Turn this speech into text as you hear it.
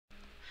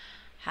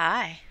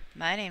Hi,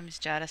 my name is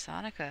Jada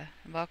Sonica,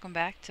 and welcome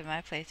back to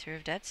my playthrough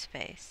of Dead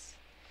Space.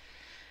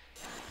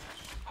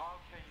 How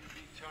can you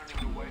be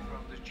turning away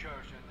from the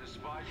church in this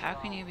vital How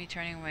can you hour? be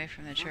turning away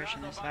from the Do church not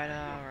in this abandon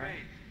vital your hour?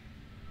 faith.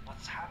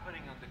 What's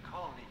happening on the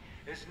colony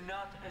is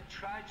not a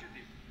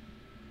tragedy.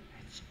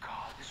 It's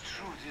God. This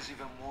truth is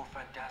even more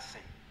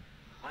fantastic.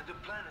 On the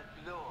planet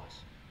below us,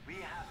 we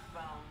have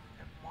found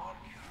a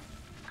marker.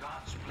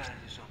 God's plan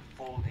is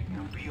unfolding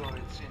and we are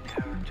its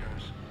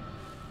inheritors.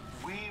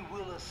 We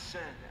will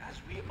ascend as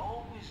we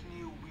always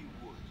knew we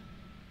would.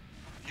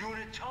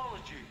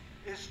 Unitology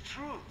is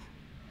truth,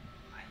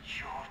 and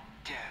your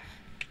death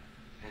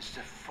is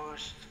the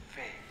first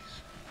phase.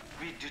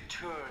 Be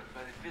deterred by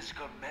the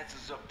physical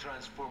methods of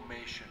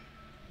transformation.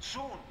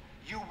 Soon,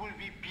 you will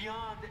be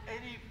beyond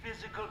any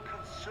physical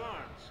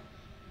concerns.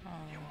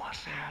 You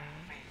must have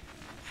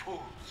faith,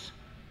 fools.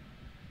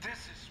 This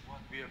is what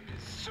we have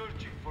been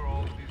searching for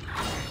all these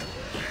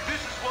years. This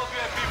is what we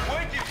have been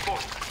waiting for.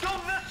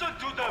 Don't listen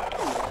to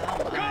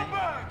them. Come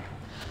back.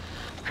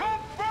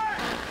 Come back.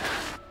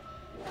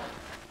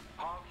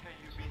 How can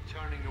you be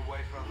turning away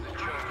from the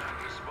church in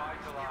this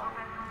vital hour?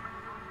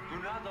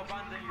 Do not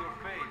abandon your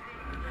faith.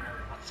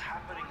 What's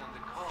happening on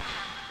the colony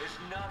is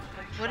not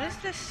a What is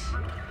tragedy. this?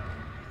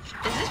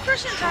 Is this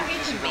person talking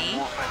This to is even me?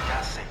 more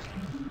fantastic.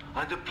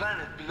 On the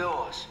planet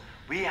below us,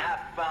 we have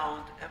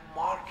found a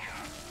marker.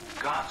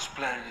 God's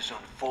plan is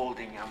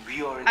unfolding, and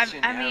we are its I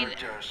mean,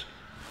 inheritors.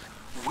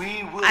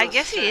 We will I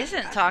guess he ascend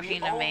isn't as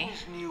talking we to me.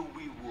 always knew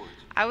we would.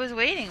 I was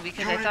waiting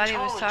because I thought he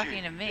was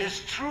talking to Unitology me. is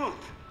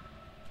truth,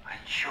 and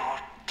your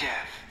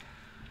death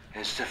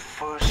is the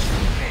first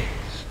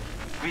phase.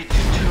 Be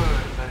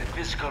deterred by the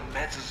physical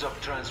methods of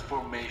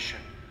transformation.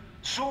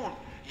 Soon,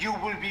 you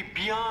will be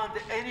beyond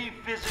any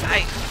physical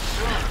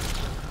concerns.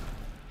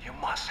 You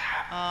must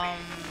have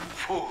faith,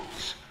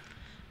 fools.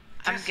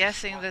 I'm This is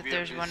guessing what that we have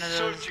there's been one of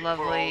those searching for all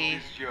lovely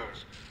these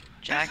years.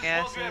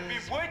 jackasses, This is what we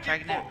have been waiting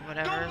pregnant, for.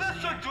 whatever Don't is in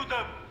listen here. to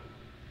them.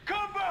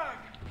 Come back.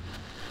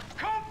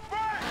 Come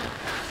back.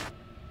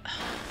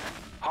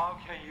 How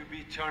can you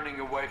be turning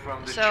away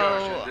from the So,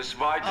 church in this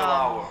vital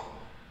hour?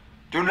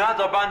 Do not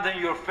abandon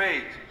your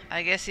faith.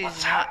 I guess he's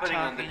What's not happening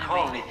on the talking to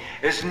colony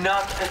me. is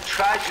not a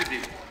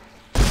tragedy.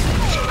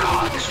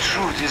 God, this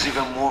truth is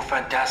even more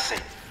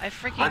fantastic. I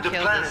freaking On the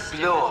killed planet this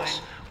below stupid us,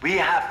 thing. we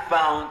have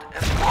found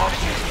a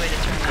marker. Way to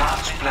turn that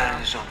God's thing plan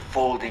off. is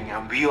unfolding,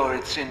 and we are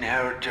its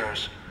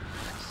inheritors.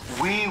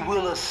 We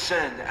will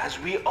ascend as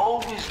we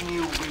always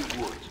knew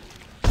we would.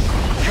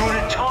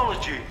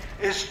 Unitology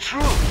is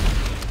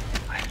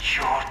truth, and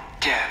your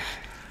death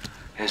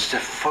is the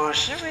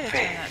first Is there a way to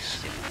turn that phase.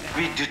 stupid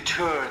thing Be off?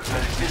 deterred by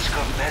the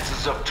physical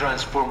methods of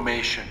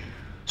transformation.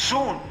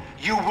 Soon,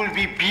 you will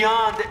be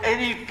beyond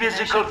any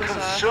physical shut this off?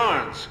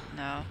 concerns.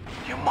 No.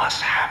 You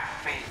must have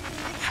faith,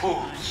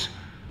 fools.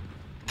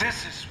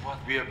 This is what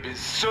we have been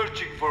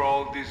searching for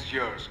all these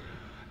years.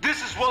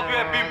 This is what we So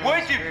have are been those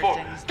waiting weird for.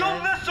 things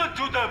Don't dead?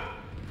 listen to them.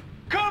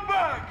 Come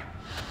back.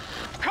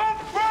 Come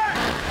back.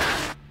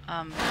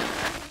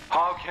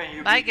 How can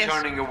you My be guess-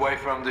 turning away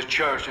from the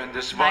church in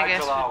this My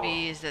guess vital would hour?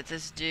 be is that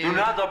this Do dude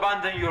not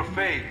abandon your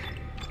faith.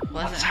 wasn't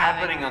What's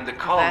having happening on the the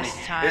colony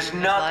best time is of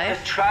his not a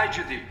life.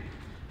 tragedy.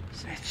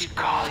 Since It's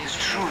people God, believe this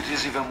in it. truth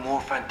is even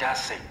more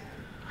fantastic.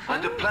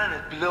 On the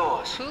planet below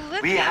us, Who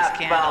lit we these have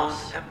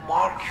candles? found a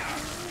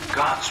marker.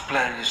 God's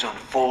plan is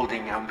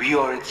unfolding, and we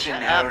are its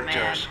Shut up,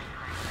 inheritors.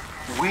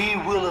 We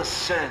will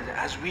ascend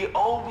as we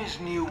always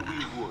knew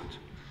we would.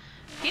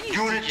 He needs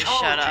to just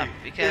shut up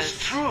Unitology because is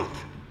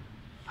truth,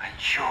 and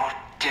your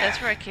death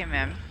that's where I came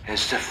in.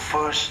 is the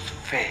first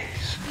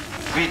phase.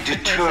 Be place I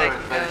deterred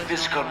can by go the is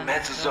physical the only one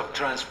methods that's of Wait,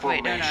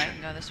 transformation. no, I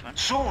can go this one.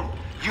 Soon,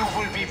 you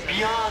will be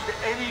beyond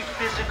any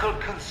physical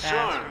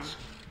concerns.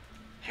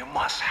 You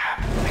must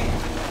have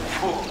faith,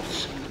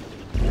 fools.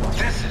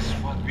 This is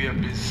what we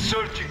have been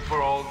searching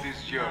for all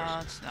these years. No,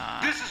 it's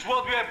not. This is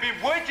what we have been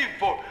waiting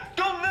for.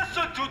 Don't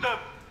listen to them.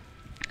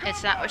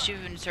 It's not what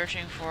you've been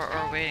searching for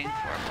or waiting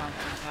for,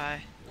 pumpkin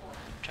pie.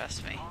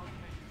 Trust me. How can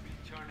you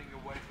be turning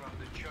away from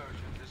the church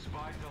in this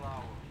vital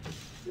hour?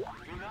 Do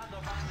not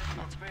abandon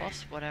your Let's faith.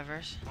 bust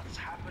whatevers. What's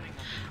happening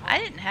on the I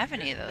didn't have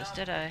any of It's those,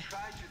 not did a I?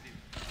 tragedy.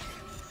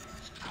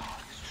 God,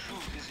 this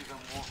truth is even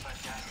more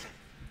fantastic.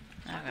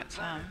 I On the got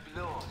some. planet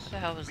below us, What the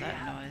hell was we that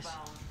have noise?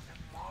 found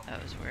a marker.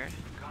 That was weird.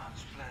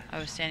 God's plan I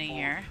was is standing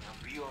here. unfolding,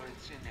 and we are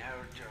its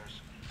inheritors.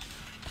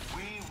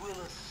 We will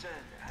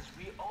ascend as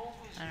we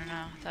always I don't knew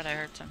know. we Thought I would.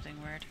 heard something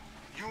weird.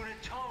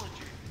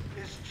 Unitology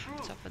is truth.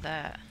 What's up with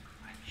that?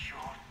 And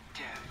your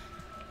death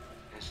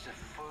is the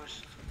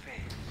first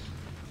phase.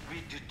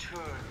 Be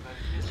deterred by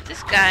the physical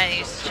This guy methods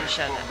needs of to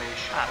shut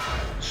transformation.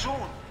 up.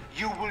 Soon,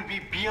 you will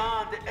be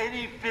beyond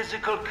any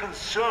physical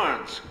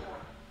concerns.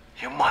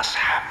 You must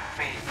have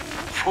faith,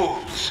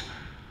 fools.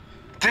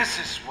 This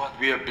is what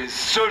we have been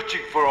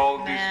searching for all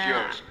these Nah,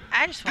 years.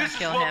 I just want This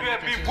to is kill what him we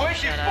have because been he won't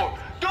waiting shut for.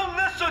 up. Don't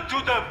listen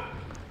to them.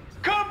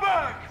 Come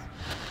back.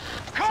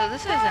 So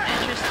this is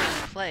an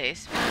interesting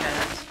place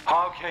because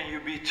How can you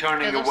be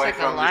turning It looks away like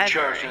a from the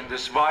church library. in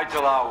this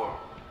vital hour?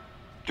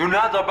 Do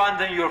not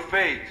abandon your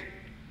faith.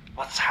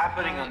 What's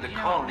happening on the you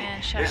know what, colony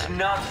man, shut is up.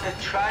 not a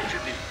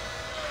tragedy.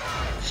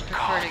 It's Prefer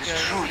God, to this go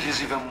truth to is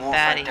these even more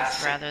baddies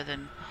fantastic. rather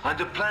than On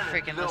the planet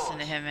freaking listen to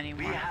Laws, him we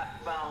anymore. have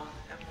found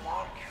a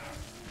marker.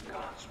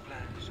 God's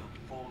plan is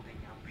unfolding,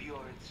 and we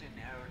are its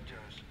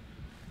inheritors.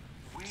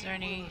 We Is there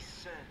any will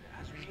ascend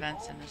as we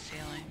vents in the always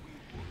ceiling? knew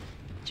we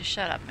would. Just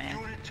shut up, man.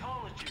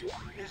 Unitology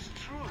is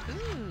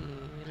truth.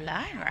 Ooh,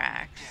 line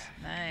racks.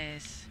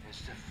 Nice.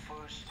 It's the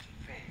first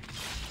phase.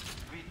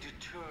 We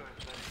deter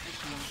the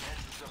physical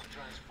methods of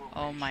transformation.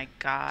 Oh my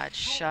god,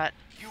 shut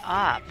You will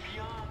up. be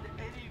beyond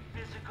any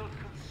physical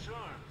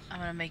concerns. I'm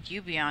gonna make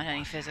you beyond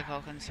any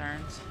physical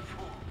concerns.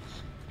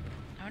 Fools.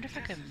 I wonder if I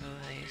This could is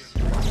move only these. a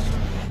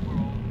concern for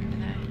all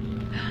Can I?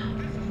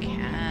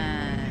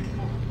 Can.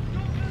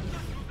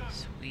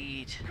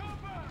 Sweet.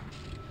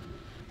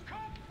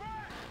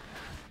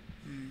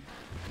 Hmm.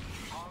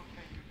 How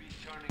can you be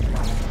turning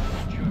back to the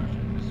church at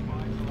this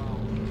vital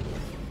hour?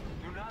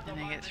 Do not Can I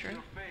get abandon through?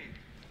 your faith.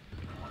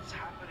 What's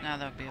happening Now in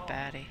there'll the be a colony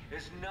baddie.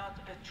 is not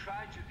a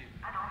tragedy.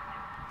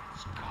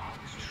 It's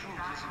God's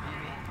truth is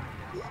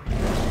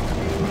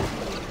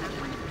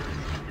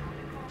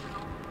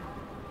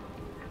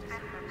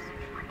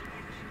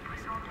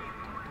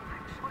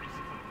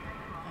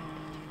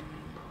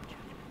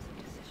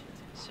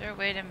Is there a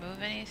way to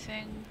move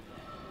anything?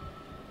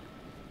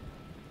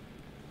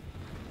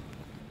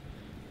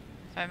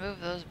 If I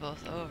move those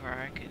both over,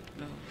 I could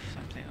move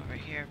something over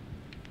here.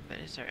 But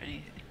is there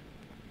anything?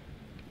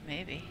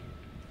 Maybe.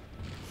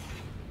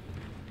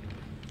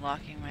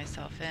 Locking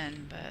myself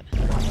in, but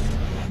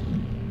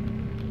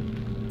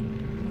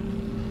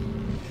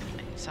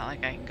it's not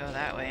like I can go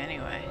that way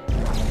anyway.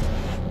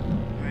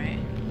 Right?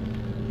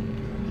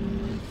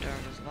 Door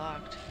was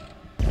locked.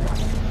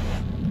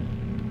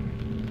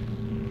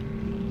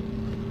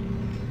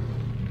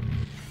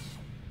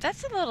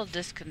 That's a little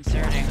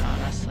disconcerting,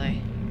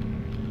 honestly.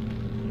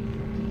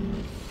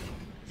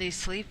 They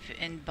sleep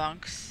in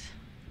bunks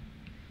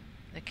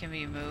that can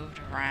be moved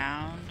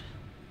around.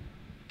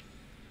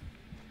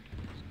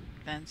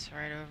 Vents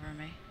right over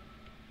me.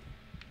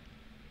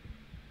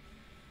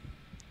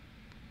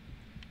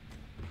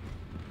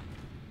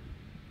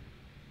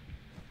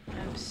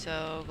 I'm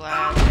so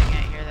glad that I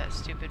can't hear that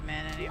stupid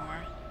man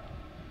anymore.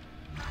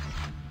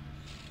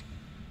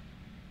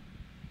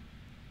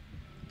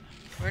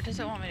 Where does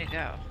it want me to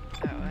go?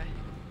 That way.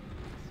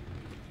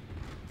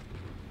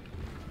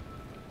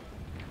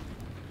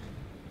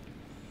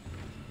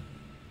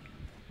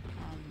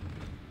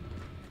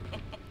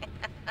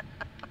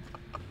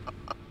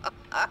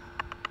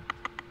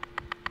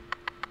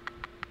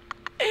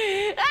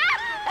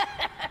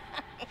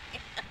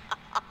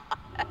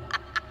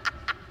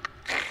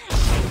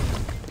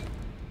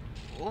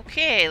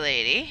 Okay,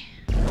 lady.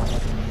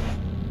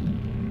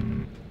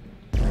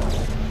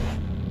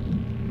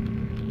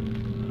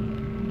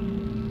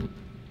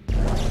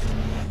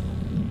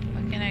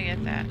 Why can't I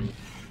get that?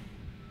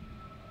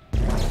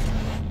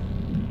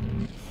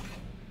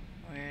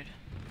 Weird.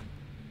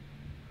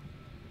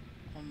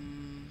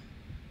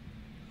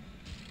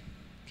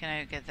 Can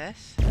I get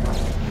this?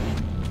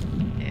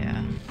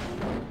 Yeah.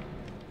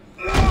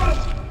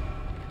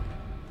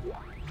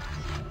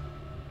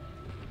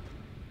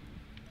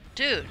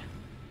 Dude,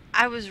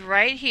 I was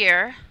right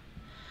here.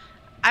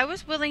 I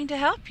was willing to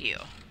help you.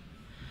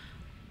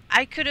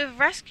 I could have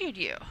rescued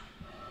you.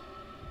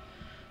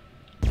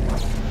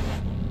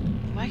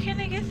 Why can't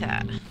I get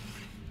that?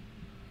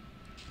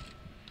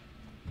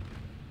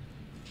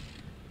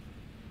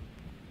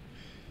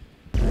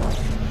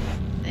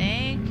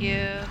 Thank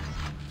you.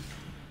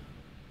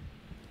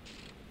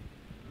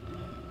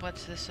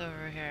 What's this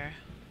over here?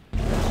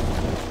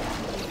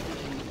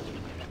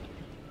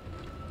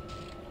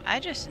 I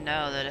just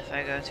know that if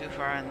I go too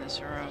far in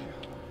this room,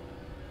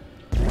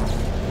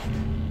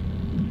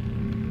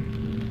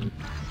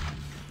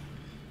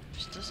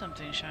 there's still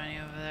something shiny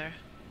over there.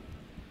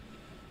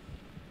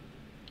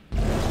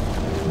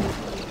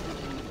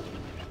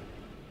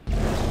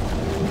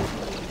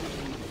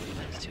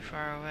 That's too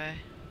far away.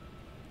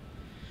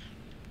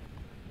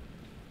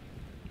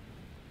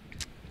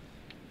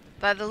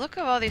 By the look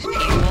of all these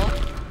people,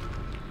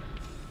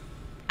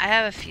 I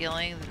have a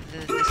feeling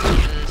that this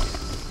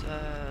is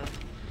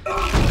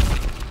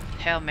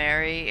Hail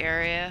Mary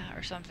area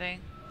or something.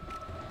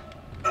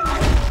 Can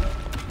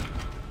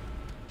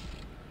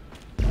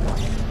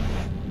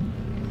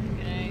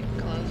I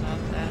close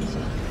off that so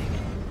that they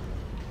can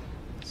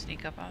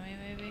sneak up on me,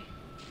 maybe?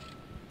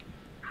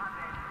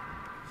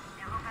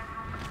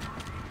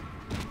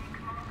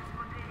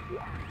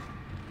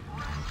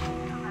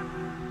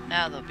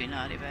 Now they'll be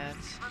naughty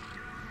bats.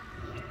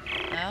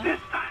 No? This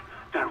time,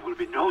 there will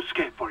be no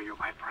escape for you,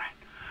 my friend.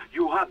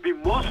 You have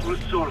been most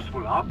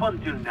resourceful up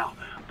until now,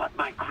 but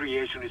my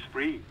creation is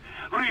free.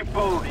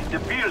 Reborn in the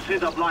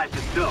pursuit of life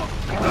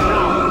itself. Now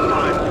it's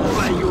time to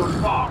play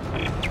your part.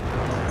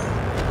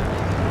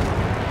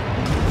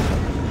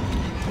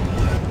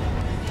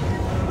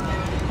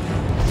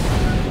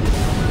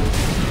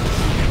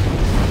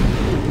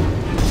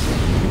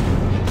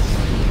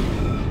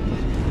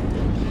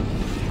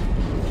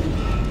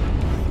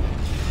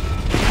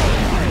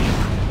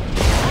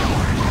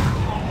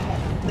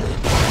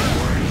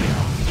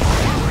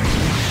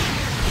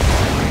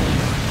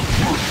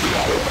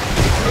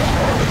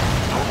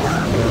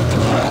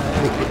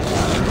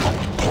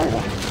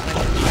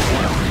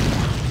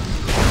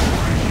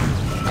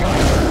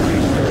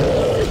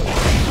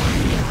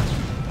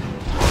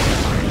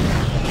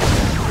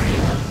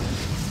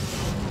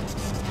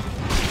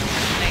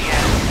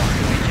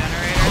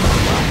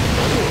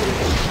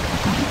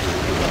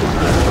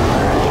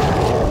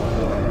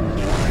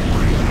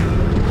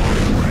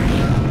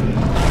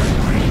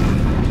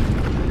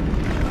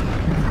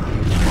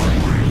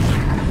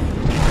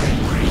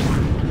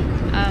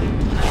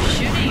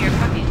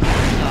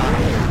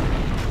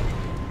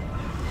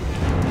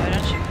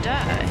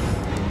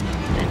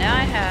 now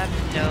I have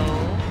no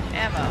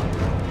ammo.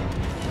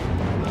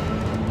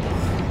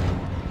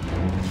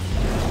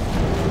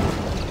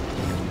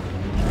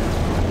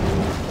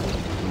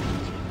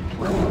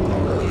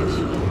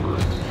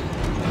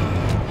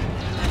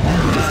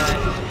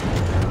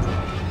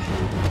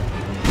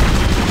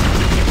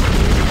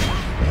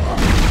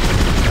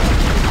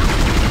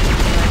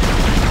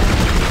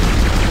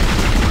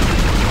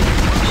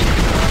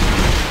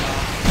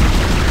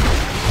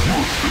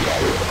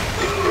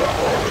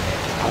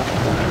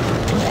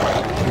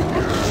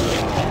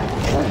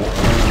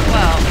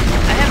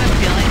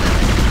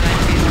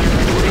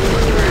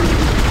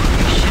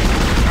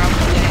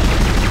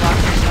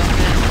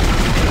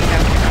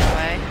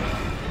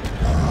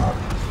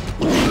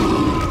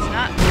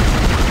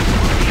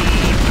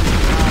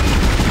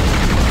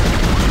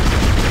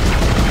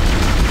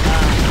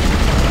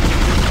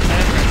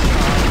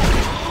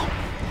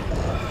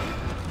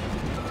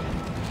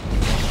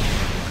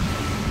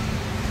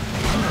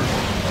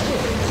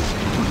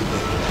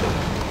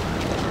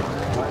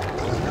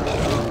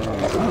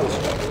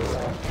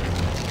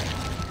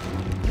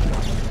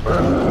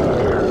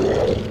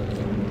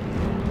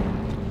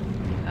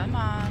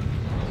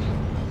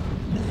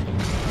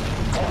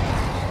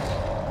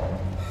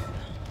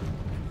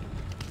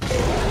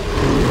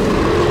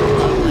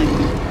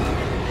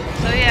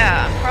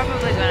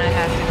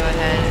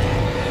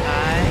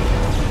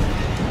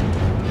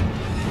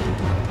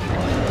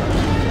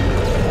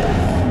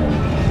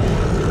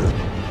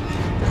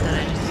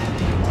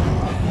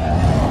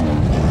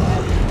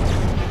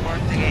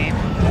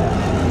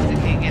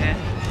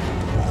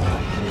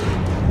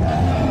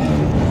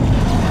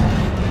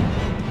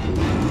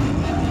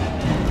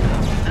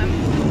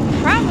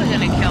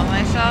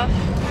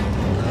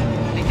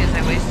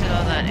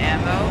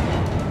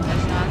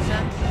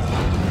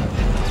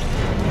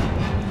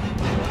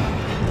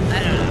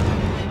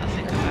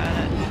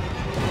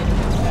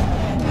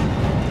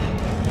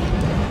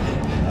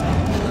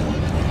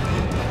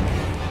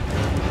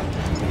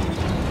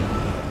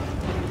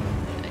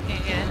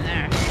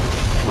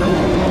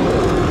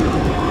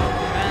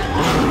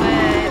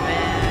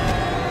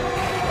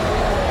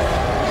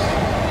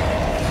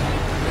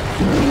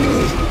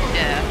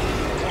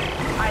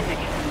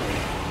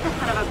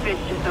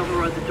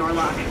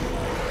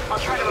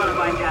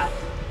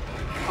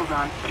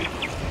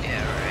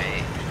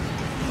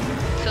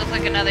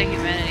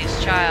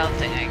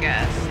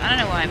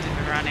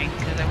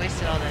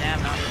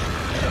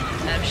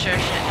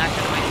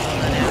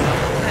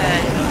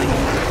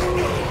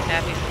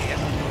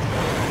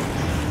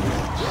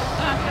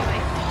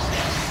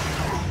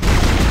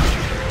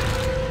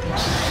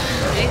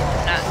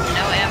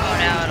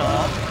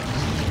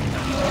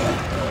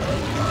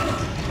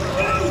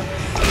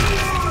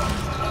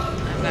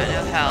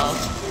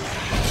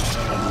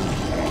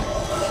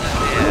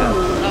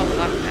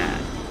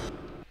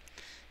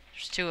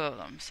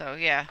 So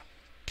yeah.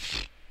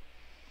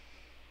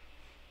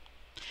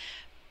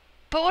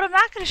 But what I'm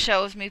not going to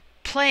show is me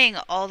playing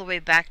all the way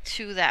back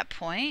to that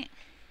point,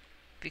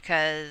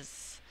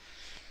 because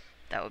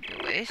that would be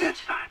a waste. This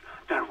time,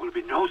 there will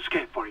be no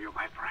escape for you,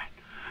 my friend.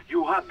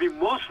 You have been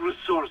most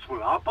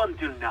resourceful up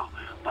until now,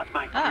 but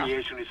my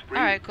creation is free.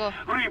 Alright, cool.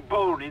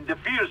 Reborn in the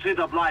fierce heat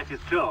of life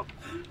itself.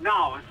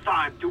 Now it's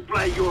time to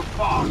play your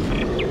part.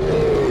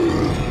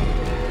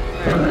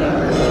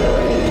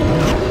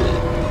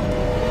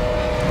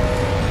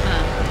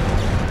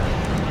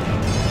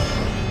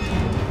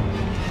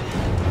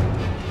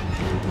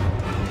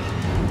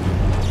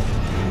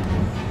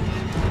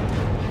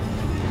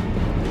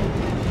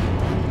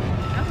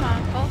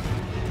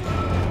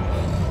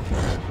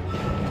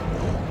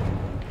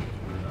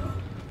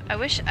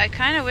 I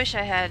kind of wish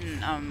I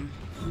hadn't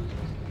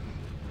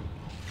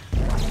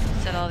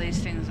set all these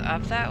things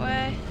up that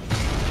way.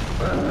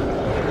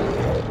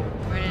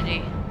 Where did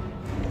he?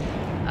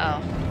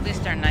 Oh, at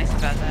least they're nice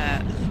about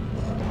that.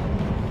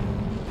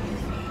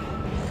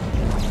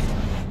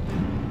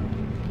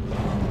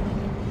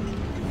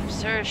 I'm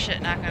sure as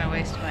shit not gonna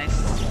waste my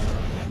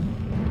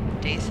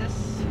stasis,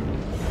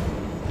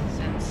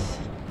 since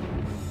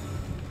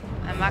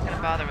I'm not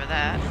gonna bother with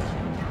that.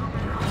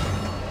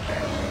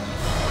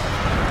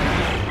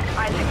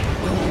 Isaac,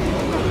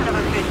 some son of a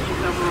bitch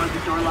just overrode the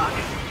door lock.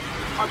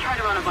 I'll try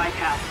to run a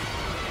bypass.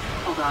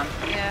 Hold on.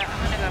 Yeah, I'm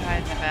gonna go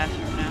hide in the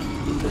bathroom now.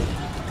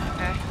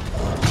 Okay.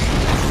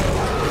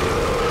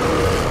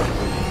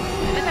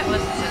 Maybe that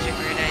wasn't such a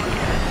great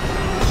idea.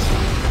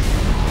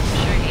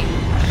 Sure he...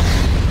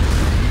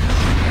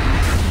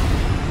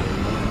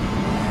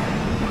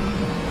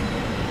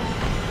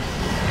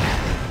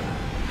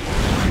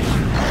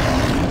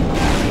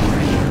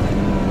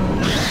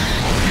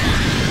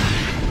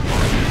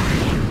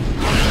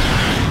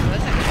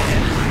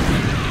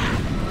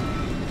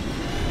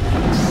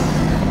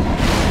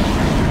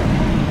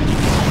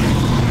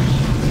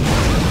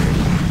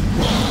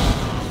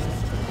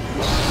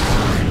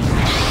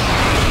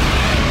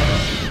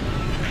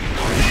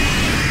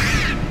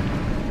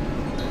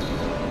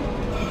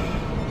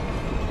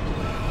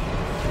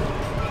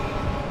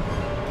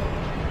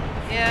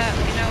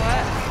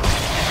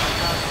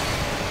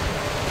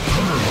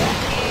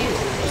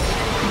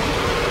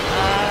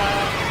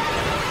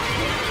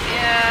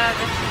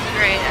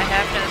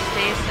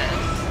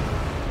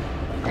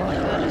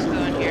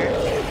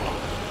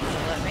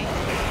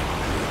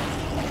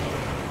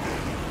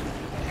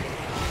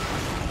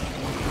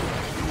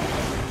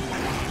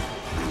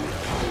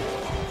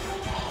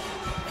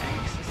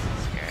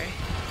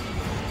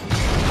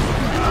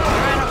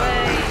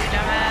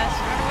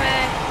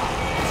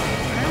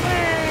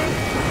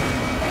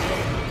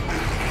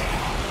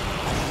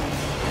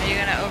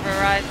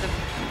 override the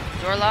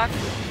door lock?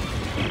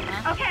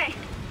 Huh? Okay,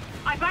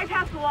 I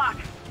bypassed the lock.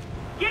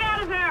 Get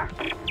out of there!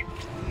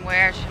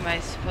 Where am I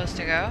supposed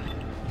to go?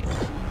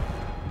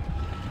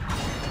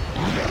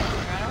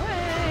 Run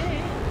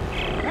away!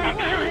 Run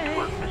Excellent away!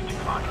 work, Mr.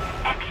 Clark.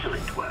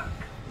 Excellent work.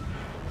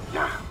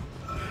 Now,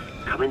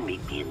 come and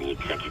meet me in the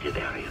executive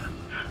area.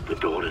 The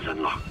door is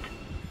unlocked.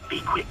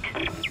 Be quick.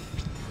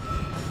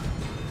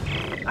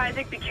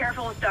 Isaac, be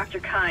careful with Dr.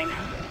 Kine.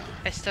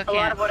 I still A lot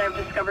can't. of what I've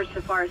discovered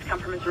so far has come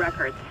from his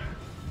records.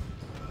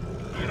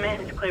 This man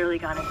has clearly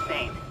gone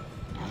insane.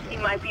 He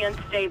might be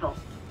unstable,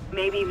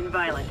 maybe even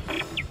violent.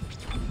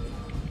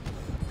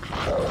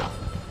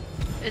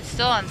 It's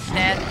still on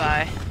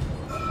standby.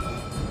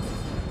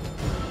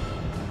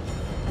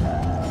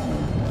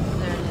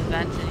 There's a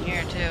vent in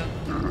here too.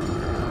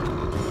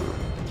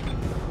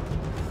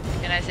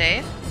 Can I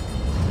save?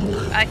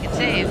 I can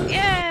save.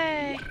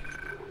 Yay!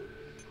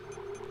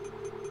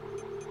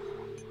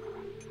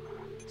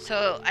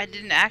 So I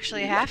didn't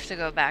actually have to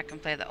go back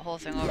and play that whole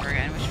thing over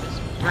again, which was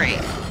great.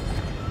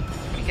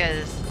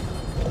 Because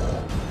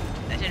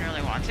I didn't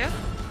really want to.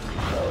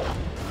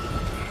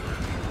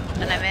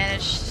 And I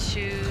managed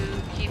to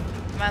keep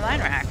my line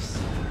racks.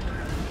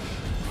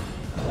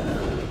 Do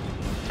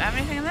I have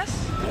anything in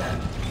this? No.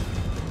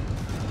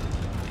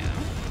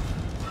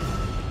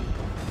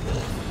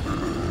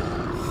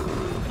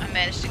 I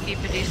managed to keep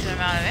a decent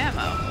amount of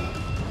ammo.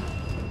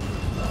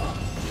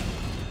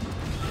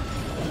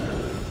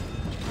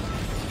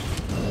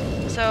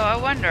 So I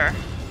wonder,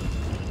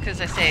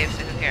 because I saved,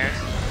 so who cares?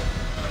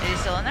 Is he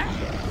still in there?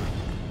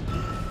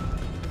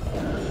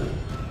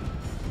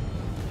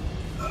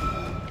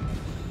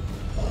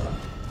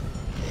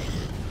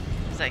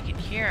 Because I can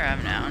hear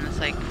him now, and it's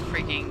like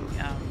freaking,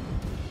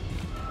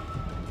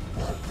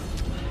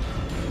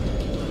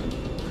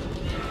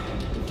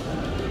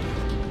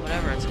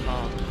 whatever it's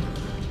called.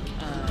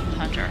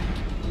 Hunter.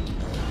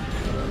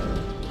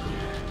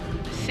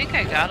 I think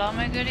I got all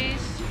my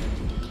goodies.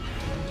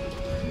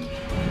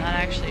 Not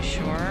actually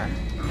sure.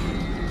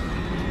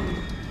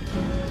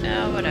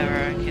 No, whatever,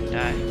 I can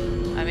die.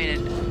 I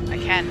mean, I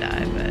can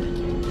die, but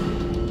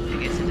I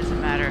guess it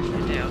doesn't matter if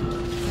I do.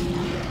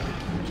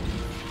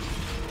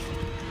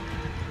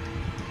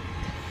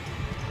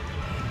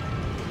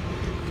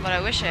 What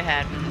I wish I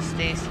had was a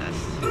stasis.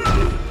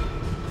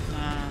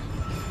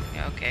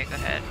 Yeah, okay, go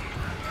ahead.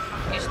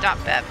 You stop,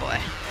 bad boy.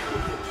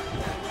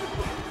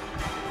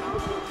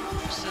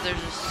 So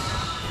there's this...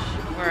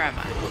 Where am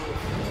I?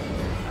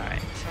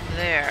 Alright, from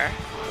there...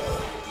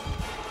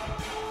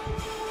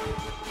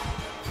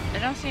 I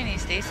don't see any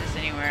stasis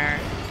anywhere.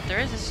 There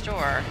is a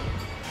store.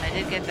 I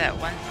did get that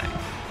one thing.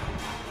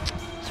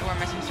 So where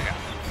am I supposed to go?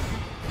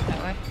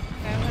 That way?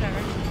 Okay,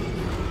 whatever.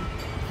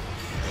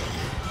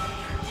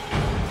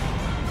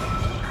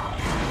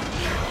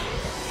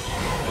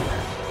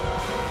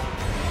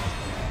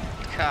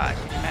 God,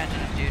 can you imagine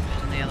if dude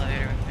was in the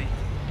elevator with me?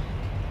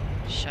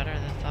 Shudder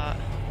the thought.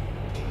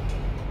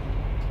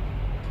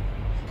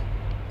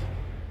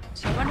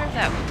 So I wonder if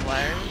that was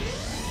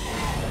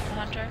the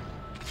hunter.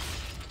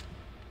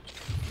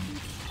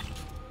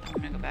 I'm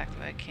gonna go back the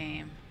way I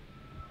came.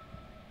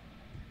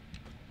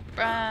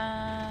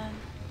 Run!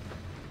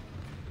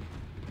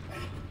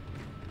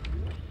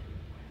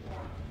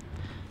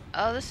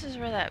 Oh, this is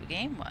where that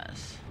game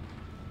was.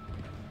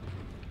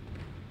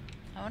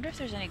 I wonder if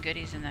there's any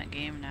goodies in that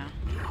game now.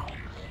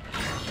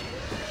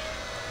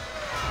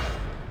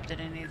 Did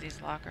any of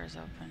these lockers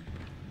open?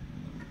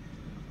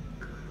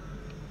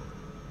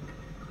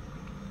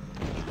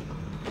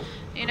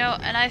 You know,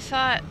 and I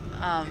thought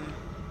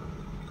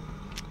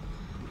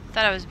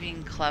I was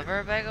being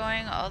clever by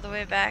going all the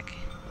way back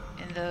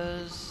in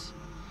those...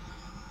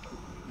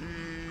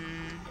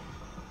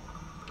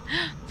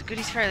 The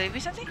goodies fair leave me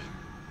something?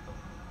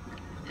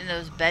 In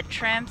those bed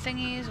tram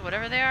thingies,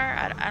 whatever they are.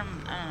 I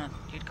don't know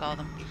what you'd call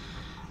them.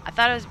 I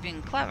thought I was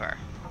being clever.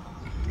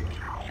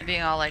 And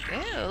being all like,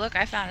 ew, look,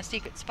 I found a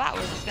secret spot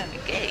where there's gonna be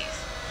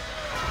gays.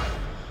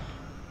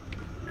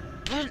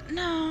 But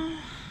no.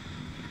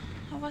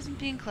 I wasn't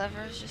being clever,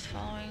 I was just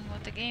following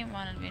what the game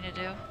wanted me to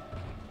do.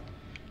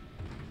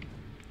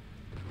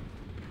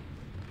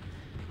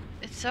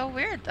 It's so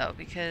weird though,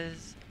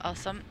 because I'll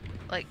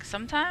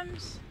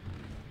sometimes.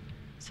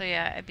 So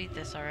yeah, I beat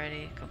this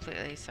already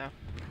completely, so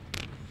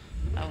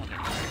I won't get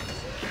into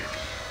this.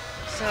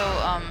 So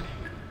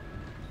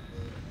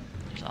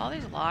there's all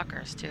these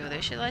lockers too.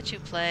 They should let you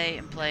play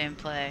and play and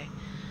play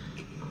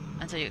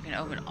until you can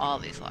open all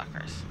these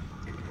lockers.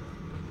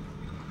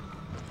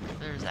 If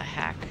there's a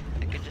hack,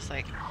 I could just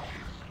like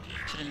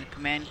put in the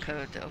command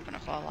code to open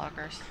up all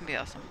lockers. It'd be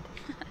awesome.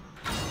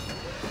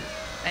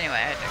 Anyway,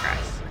 I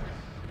digress.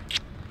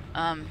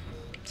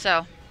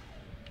 So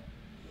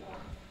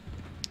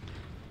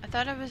I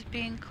thought I was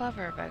being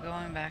clever by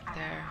going back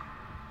there.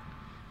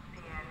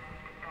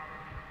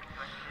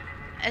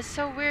 It's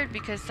so weird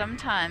because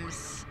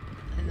sometimes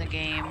in the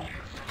game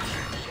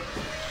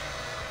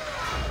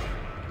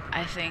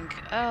I think,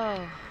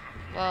 oh,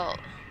 well,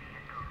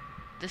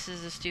 this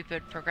is a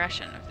stupid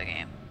progression of the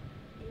game.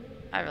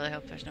 I really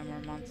hope there's no more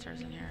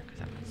monsters in here, because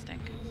that would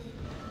stink.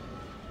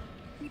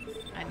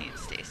 I need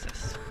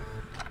stasis.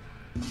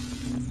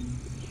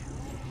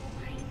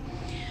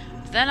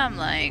 Then I'm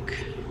like,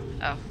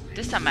 oh,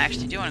 this time I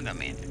actually do want to go to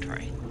my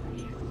inventory.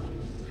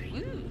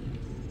 Woo!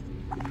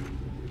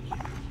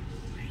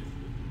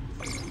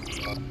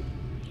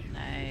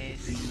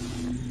 Nice.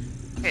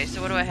 Okay,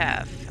 so what do I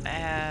have? I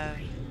have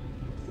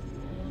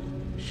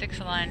 6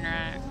 line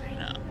rack.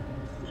 No.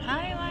 How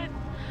many line?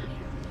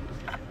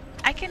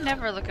 I can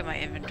never look at my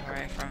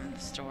inventory from the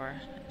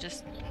store.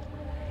 Just.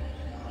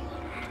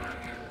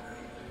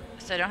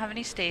 So I don't have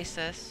any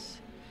stasis.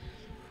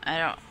 I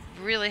don't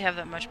really have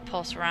that much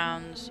pulse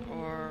rounds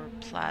or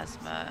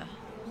plasma.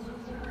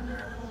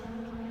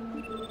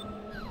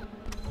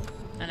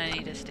 And I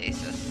need a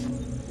stasis.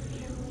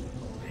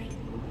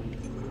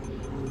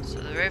 So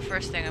the very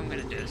first thing I'm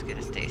gonna do is get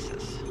a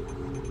stasis.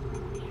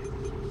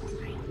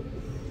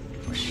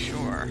 For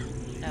sure.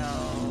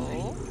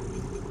 No.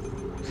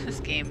 This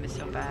game is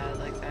so bad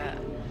like that.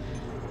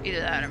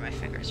 Either that or my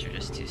fingers are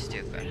just too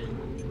stupid.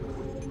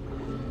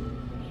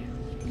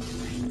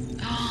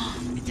 Oh,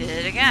 I did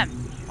it again.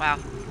 Wow.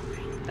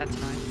 That's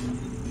annoying.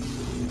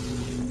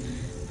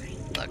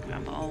 Look,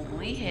 I'm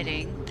only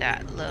hitting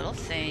that little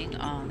thing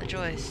on the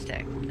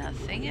joystick.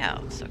 Nothing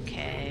else,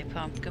 okay?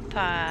 Pumpkin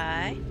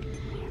pie.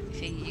 You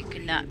think you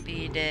cannot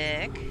be a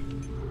dick?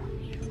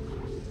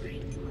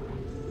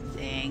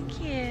 Thank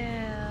you.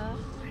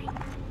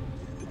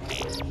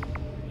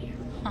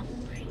 Huh.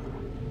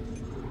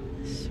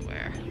 I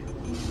swear.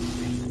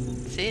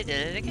 See, I did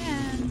it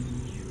again.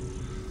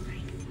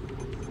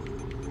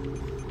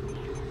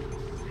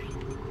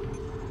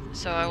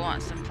 So I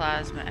want some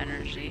plasma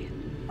energy.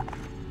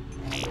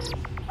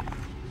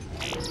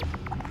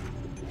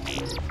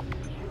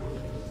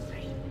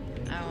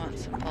 I want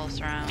some pulse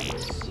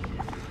rounds.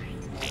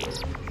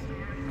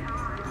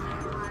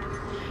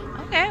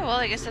 Okay, well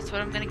I guess that's what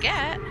I'm gonna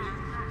get.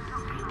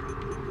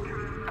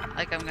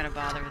 Like I'm gonna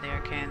bother with the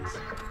arcanes.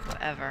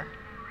 Whatever.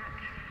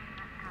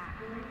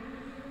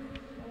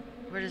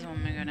 Where does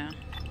one go now?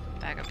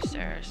 Back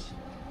upstairs.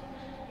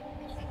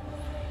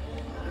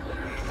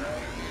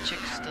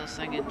 Chick's still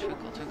singing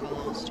Twinkle Twinkle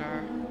Little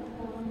Star.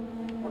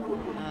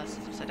 Oh, this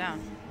is upside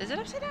down. Is it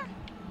upside down?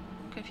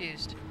 I'm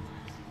confused.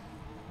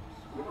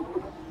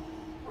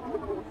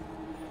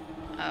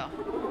 Oh.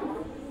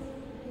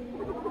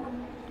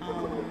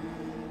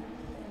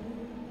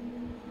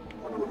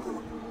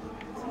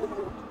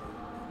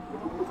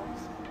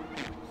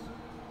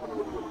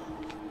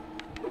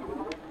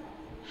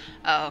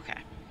 Oh, okay.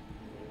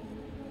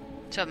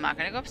 So I'm not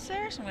gonna go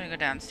upstairs? I'm gonna go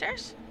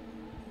downstairs?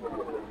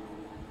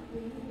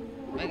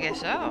 I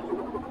guess so.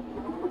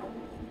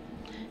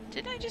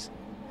 Didn't I just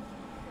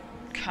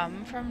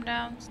come from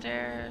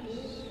downstairs?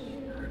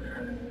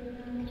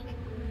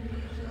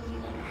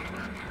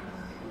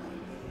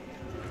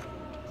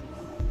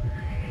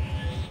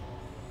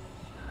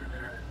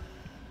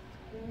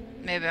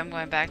 Maybe I'm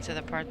going back to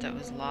the part that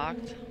was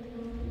locked.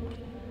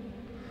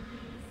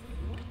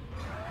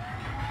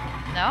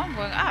 No, I'm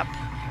going up.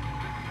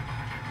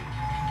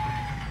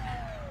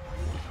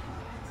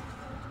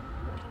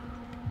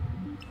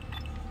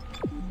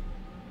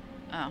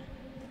 Oh.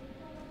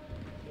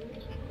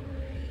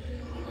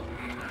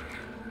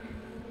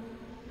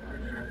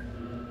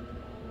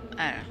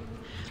 I don't know.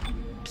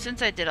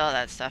 Since I did all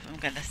that stuff, I'm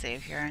gonna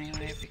save here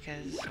anyway,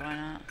 because why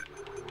not?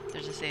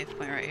 There's a save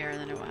point right here, and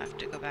then I won't have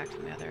to go back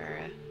from the other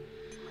area.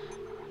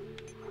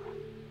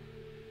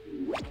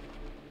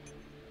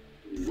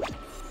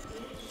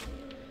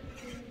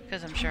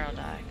 Because I'm sure I'll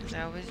die, because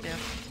I always do.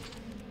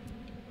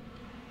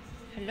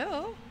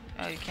 Hello?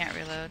 Oh, you can't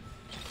reload.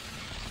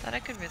 Thought I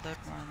could reload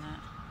more on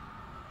that.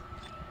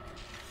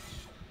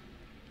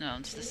 No,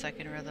 it's the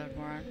second reload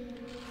more on.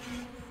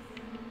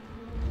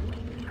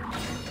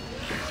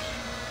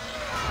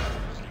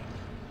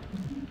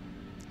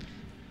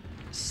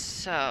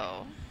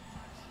 So,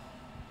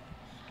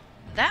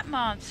 that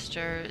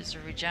monster is a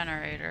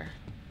regenerator.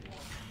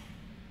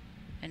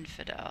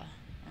 Infidel.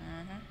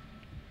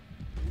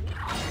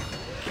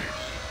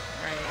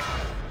 Right.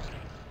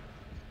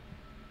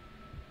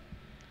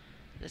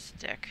 This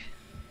dick.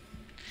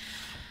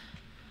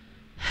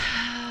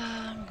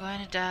 I'm going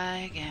to die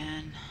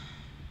again.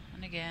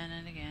 And again,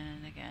 and again,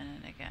 and again,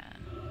 and again.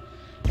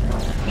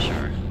 I'm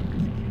sure.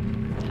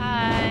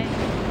 Hi.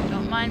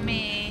 Don't mind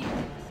me.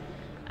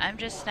 I'm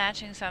just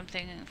snatching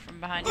something from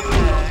behind your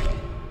back.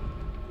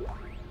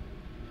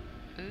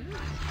 Ooh.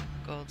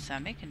 Gold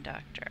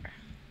semiconductor.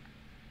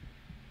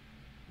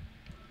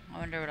 I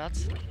wonder what else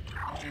is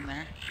in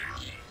there.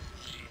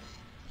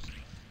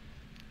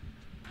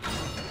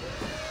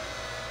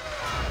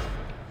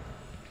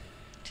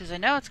 Because I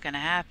know it's going to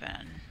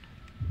happen.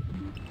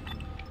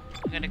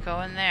 I'm going to go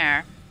in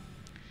there.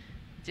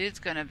 Dude's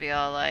going to be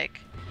all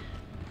like,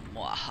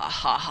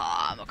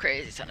 "Mwahaha, I'm a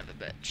crazy son of a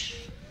bitch."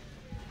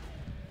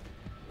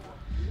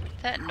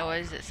 That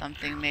noise that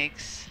something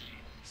makes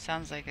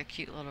sounds like a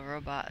cute little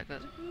robot. It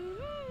goes, "Ooh."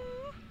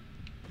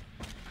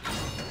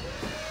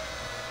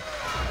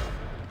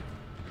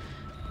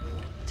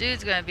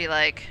 Dude's gonna be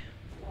like,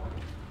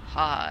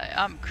 Hi,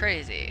 I'm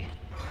crazy.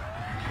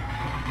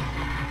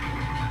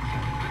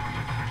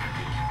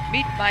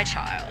 Meet my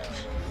child.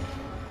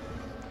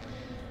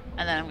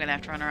 And then I'm gonna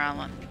have to run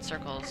around in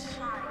circles.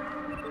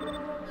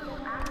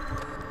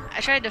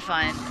 I tried to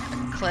find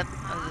a clip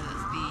of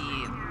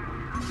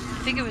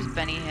I think it was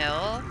Benny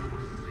Hill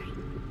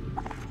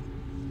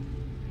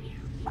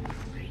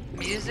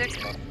music.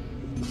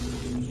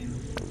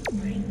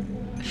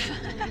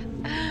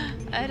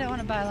 I don't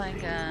want to buy a line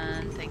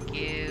gun, thank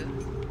you.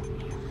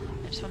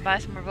 I just want to buy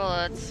some more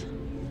bullets.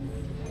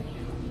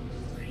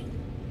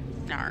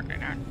 I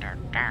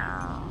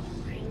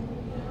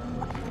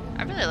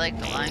really like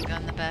the line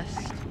gun the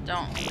best.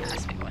 Don't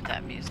ask me what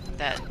that music,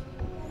 that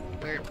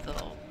weird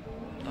little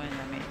noise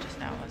I made just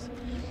now was.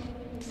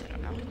 I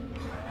don't know.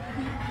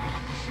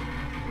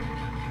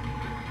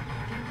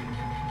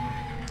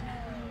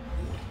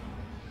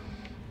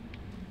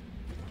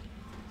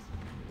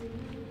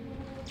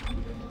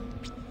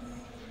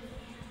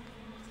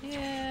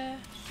 Yeah,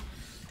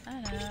 I know.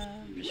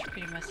 I'm just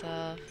repeating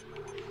myself.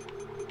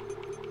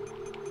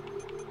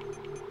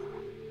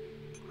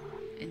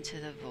 Into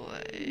the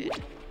void.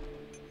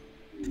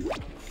 I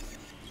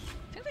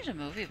think there's a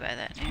movie by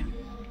that name.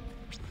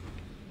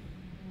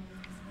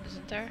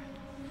 Isn't there?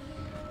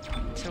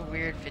 It's a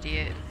weird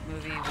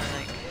movie where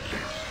like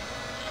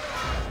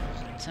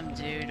some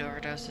dude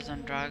overdoses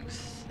on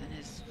drugs and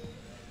his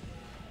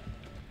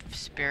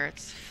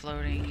spirit's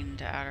floating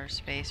into outer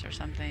space or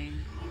something.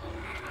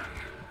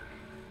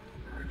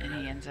 And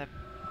he ends up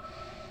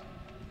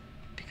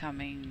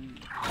becoming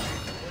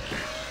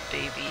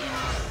baby and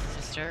his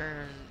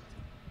sister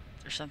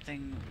or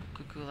something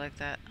cuckoo like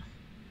that.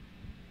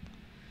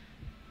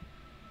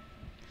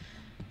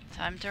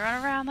 Time to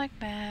run around like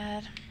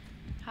mad.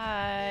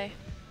 Hi.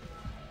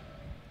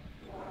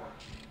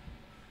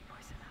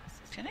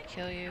 Can I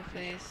kill you,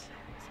 please?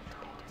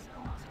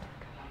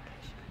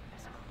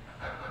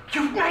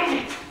 You've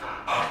made it!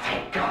 Oh,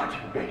 thank God you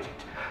made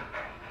it.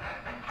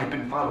 I've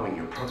been following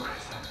your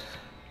progress.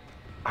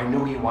 I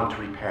know you want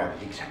to repair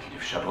the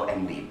executive shuttle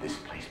and leave this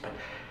place, but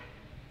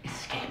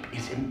escape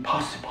is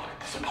impossible at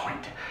this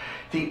point.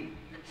 The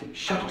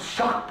shuttle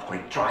shock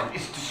point drive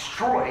is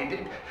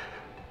destroyed.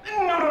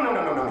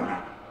 No.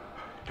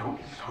 Don't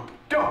lose hope.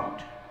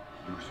 Don't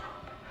lose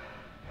hope.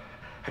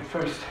 At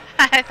first,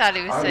 I thought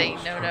he was saying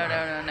no.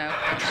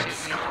 I tried to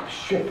scuttle the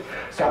ship,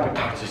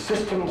 sabotage the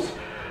systems.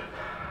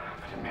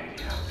 But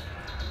Amelia,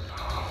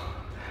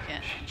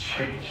 she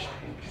changed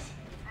things.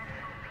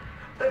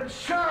 The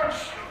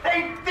church,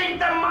 they think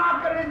the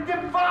marker is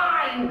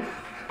divine,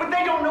 but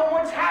they don't know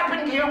what's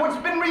happened here, what's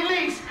been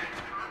released.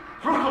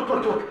 Look.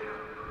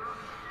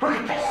 Look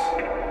at this.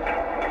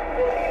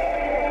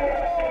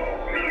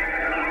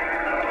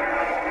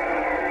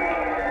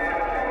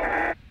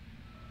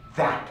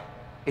 That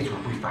is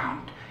what we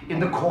found in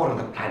the core of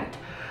the planet.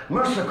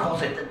 Mercer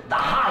calls it the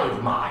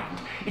hive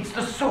mind. It's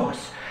the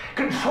source,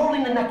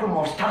 controlling the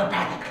necromorphs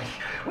telepathically.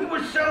 We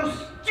were so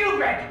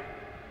stupid!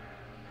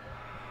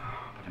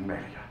 But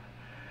Amelia,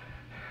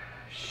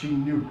 she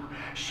knew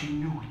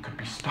it could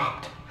be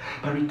stopped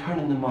by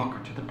returning the marker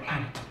to the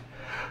planet.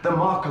 The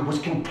marker was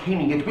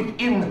containing it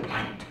within the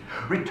planet.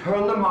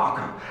 Return the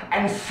marker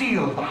and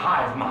seal the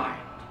hive mind.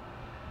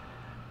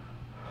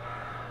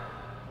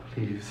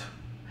 Please.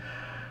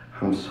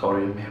 I'm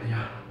sorry,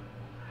 Amelia.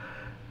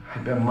 I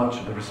bear much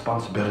of the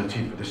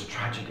responsibility for this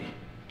tragedy.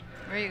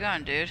 Where are you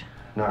going, dude?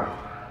 Now,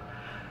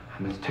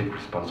 I must take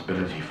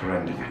responsibility for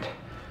ending it.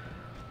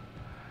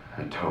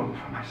 Atone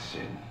for my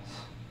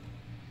sins.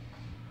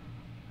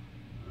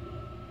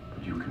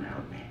 But you can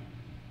help me.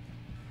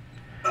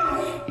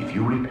 If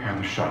you repair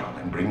the shuttle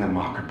and bring the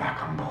marker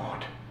back on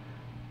board,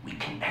 we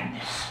can end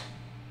this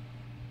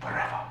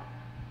forever.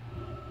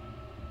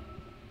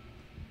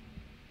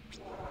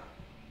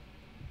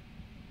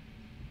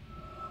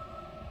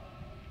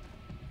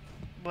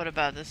 What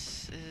about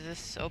this? Is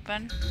this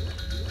open?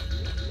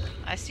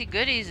 I see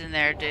goodies in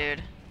there,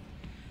 dude.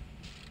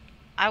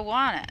 I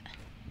want it.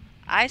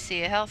 I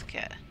see a health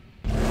kit.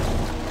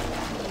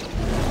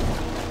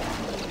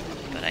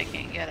 But I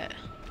can't get it.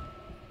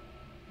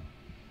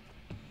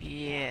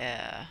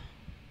 Yeah.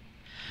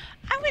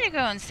 I'm gonna go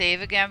and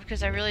save again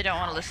because I really don't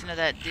want to listen to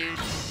that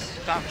dude's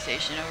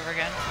conversation over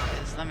again.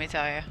 Because let me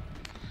tell you,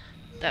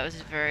 that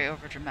was very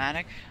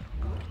overdramatic.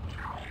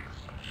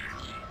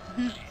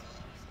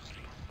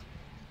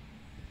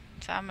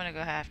 So I'm gonna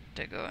have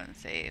to go and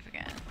save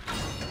again.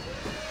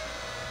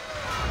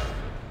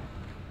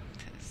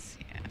 Cause,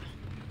 yeah.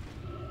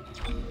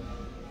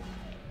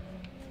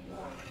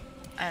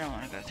 I don't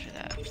want to go through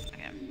that again.